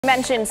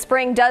Mentioned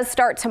spring does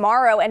start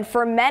tomorrow, and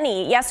for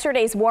many,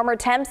 yesterday's warmer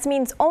temps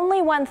means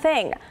only one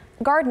thing: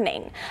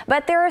 gardening.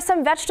 But there are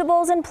some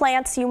vegetables and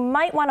plants you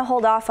might want to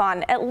hold off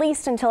on, at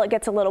least until it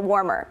gets a little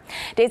warmer.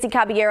 Daisy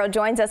Caballero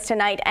joins us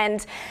tonight.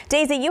 And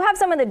Daisy, you have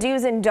some of the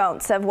do's and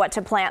don'ts of what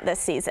to plant this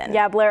season.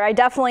 Yeah, Blair, I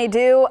definitely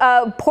do.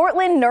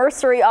 Portland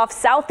Nursery off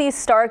Southeast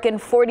Stark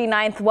and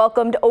 49th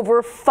welcomed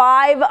over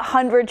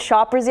 500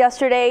 shoppers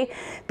yesterday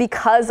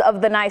because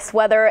of the nice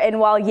weather. And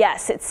while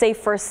yes, it's safe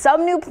for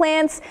some new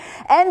plants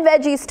and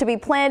veggies to be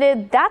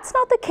planted, that's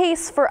not the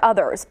case for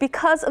others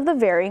because of the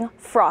varying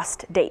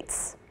frost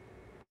dates.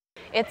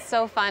 It's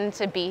so fun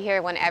to be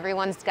here when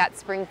everyone's got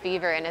spring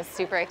fever and is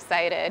super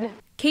excited.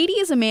 Katie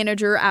is a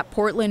manager at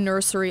Portland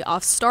Nursery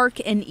off Stark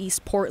in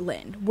East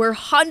Portland, where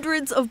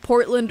hundreds of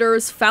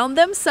Portlanders found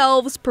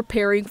themselves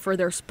preparing for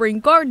their spring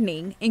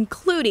gardening,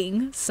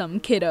 including some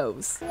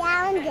kiddos.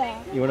 Lavender.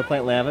 You want to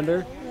plant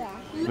lavender? Yeah.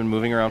 We've been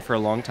moving around for a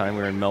long time.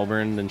 We were in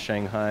Melbourne, then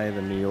Shanghai,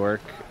 then New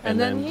York, and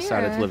then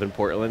decided to live in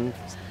Portland.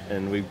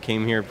 And we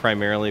came here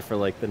primarily for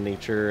like the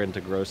nature and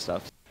to grow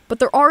stuff. But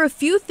there are a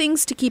few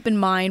things to keep in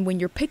mind when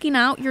you're picking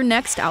out your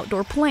next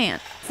outdoor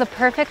plant. It's the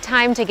perfect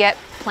time to get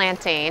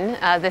planting.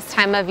 This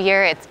time of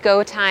year, it's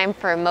go time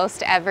for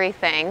most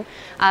everything.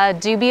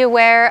 Do be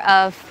aware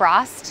of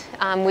frost.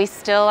 We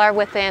still are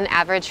within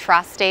average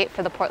frost date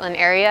for the Portland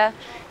area.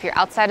 If you're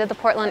outside of the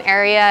Portland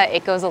area,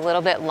 it goes a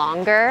little bit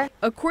longer.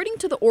 According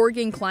to the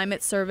Oregon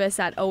Climate Service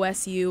at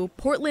OSU,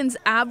 Portland's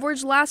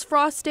average last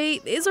frost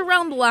date is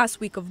around the last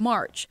week of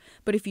March.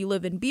 But if you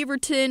live in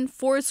Beaverton,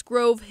 Forest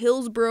Grove,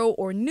 Hillsboro,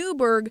 or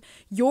Newburgh,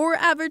 your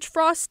average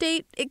frost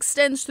date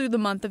extends through the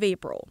month of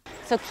April.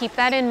 So keep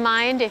that in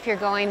mind if you're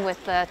going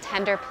with the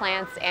tender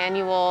plants,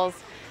 annuals,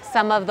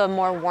 some of the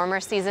more warmer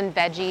season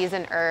veggies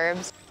and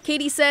herbs.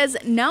 Katie says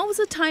now is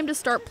the time to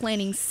start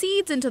planting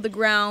seeds into the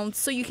ground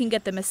so you can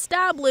get them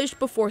established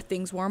before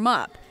things warm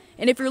up.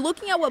 And if you're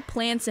looking at what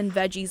plants and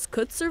veggies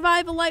could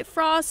survive a light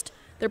frost,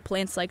 they're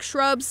plants like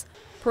shrubs,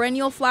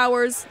 perennial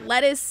flowers,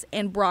 lettuce,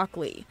 and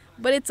broccoli.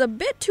 But it's a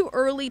bit too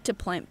early to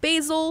plant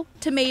basil,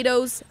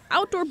 tomatoes,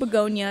 outdoor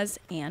begonias,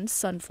 and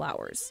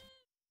sunflowers.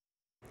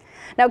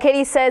 Now,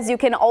 Katie says you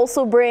can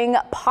also bring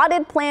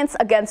potted plants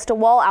against a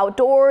wall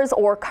outdoors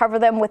or cover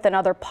them with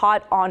another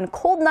pot on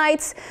cold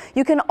nights.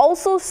 You can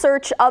also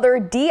search other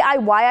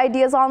DIY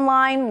ideas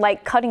online,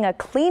 like cutting a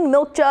clean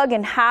milk jug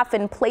in half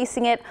and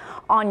placing it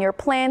on your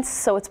plants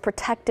so it's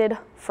protected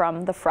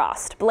from the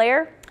frost.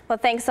 Blair? Well,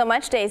 thanks so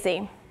much,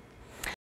 Daisy.